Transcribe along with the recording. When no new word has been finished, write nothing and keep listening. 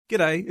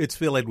G'day, it's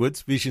Phil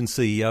Edwards, Vision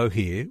CEO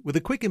here, with a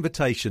quick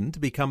invitation to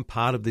become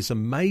part of this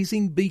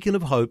amazing beacon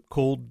of hope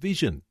called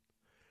Vision.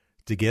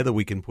 Together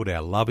we can put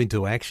our love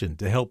into action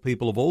to help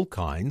people of all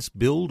kinds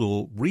build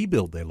or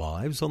rebuild their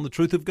lives on the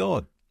truth of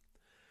God.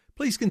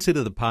 Please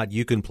consider the part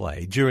you can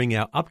play during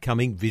our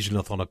upcoming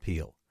Visionathon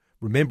appeal,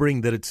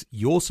 remembering that it's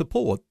your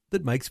support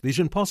that makes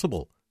Vision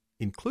possible,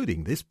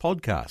 including this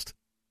podcast.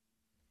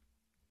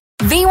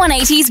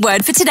 V180's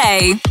word for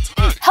today,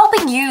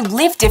 helping you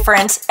live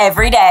different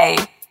every day.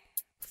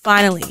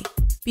 Finally,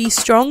 be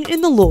strong in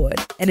the Lord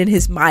and in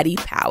his mighty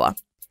power.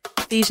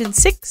 Ephesians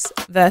 6,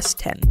 verse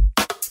 10.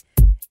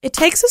 It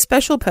takes a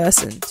special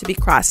person to be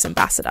Christ's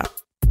ambassador.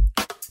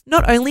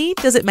 Not only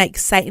does it make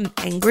Satan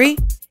angry,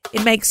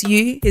 it makes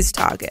you his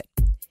target.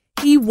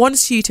 He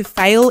wants you to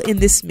fail in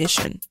this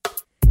mission.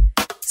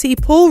 See,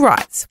 Paul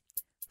writes,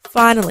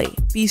 "Finally,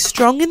 be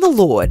strong in the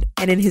Lord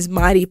and in his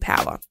mighty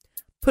power.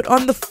 Put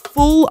on the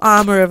full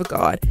armor of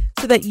God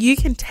so that you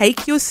can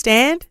take your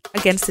stand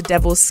against the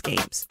devil's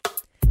schemes.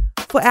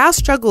 For our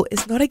struggle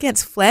is not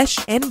against flesh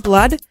and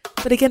blood,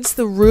 but against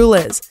the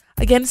rulers,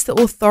 against the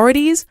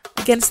authorities,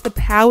 against the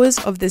powers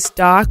of this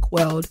dark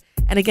world,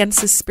 and against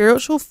the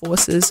spiritual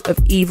forces of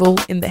evil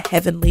in the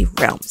heavenly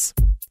realms.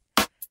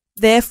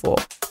 Therefore,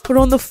 put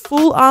on the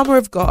full armor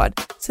of God,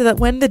 so that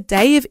when the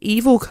day of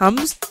evil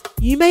comes,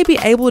 you may be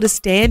able to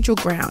stand your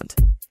ground.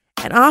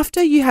 And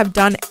after you have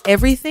done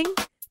everything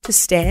to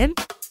stand,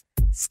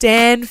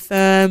 stand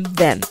firm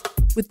then,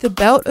 with the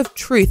belt of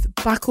truth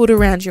buckled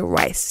around your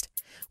waist,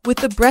 with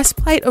the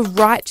breastplate of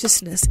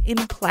righteousness in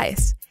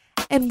place,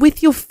 and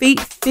with your feet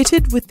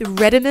fitted with the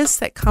readiness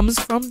that comes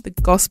from the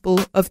gospel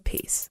of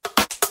peace.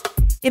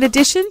 In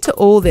addition to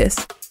all this,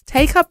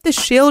 take up the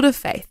shield of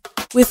faith,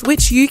 with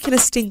which you can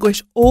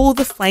extinguish all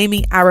the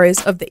flaming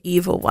arrows of the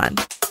evil one.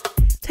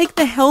 Take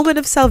the helmet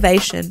of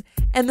salvation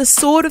and the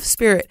sword of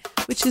Spirit,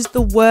 which is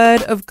the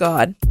word of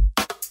God,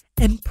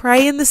 and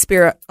pray in the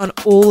Spirit on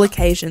all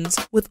occasions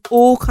with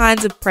all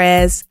kinds of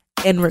prayers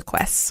and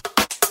requests.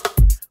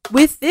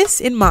 With this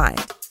in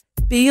mind,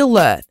 be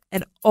alert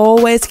and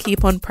always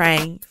keep on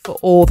praying for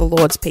all the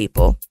Lord's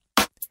people.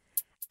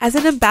 As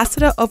an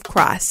ambassador of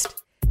Christ,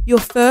 your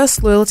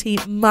first loyalty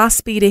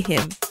must be to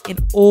him in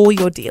all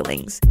your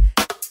dealings.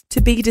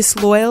 To be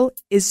disloyal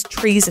is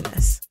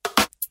treasonous.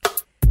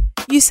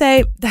 You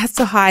say, that's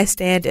a high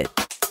standard.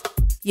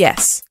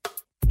 Yes,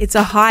 it's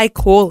a high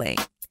calling.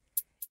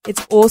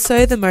 It's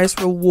also the most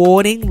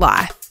rewarding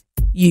life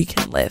you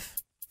can live.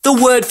 The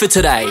word for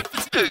today,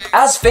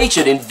 as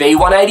featured in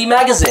V180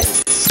 magazine.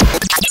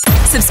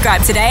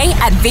 Subscribe today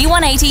at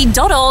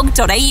v180.org.au.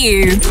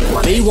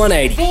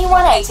 V180.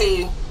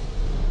 V180.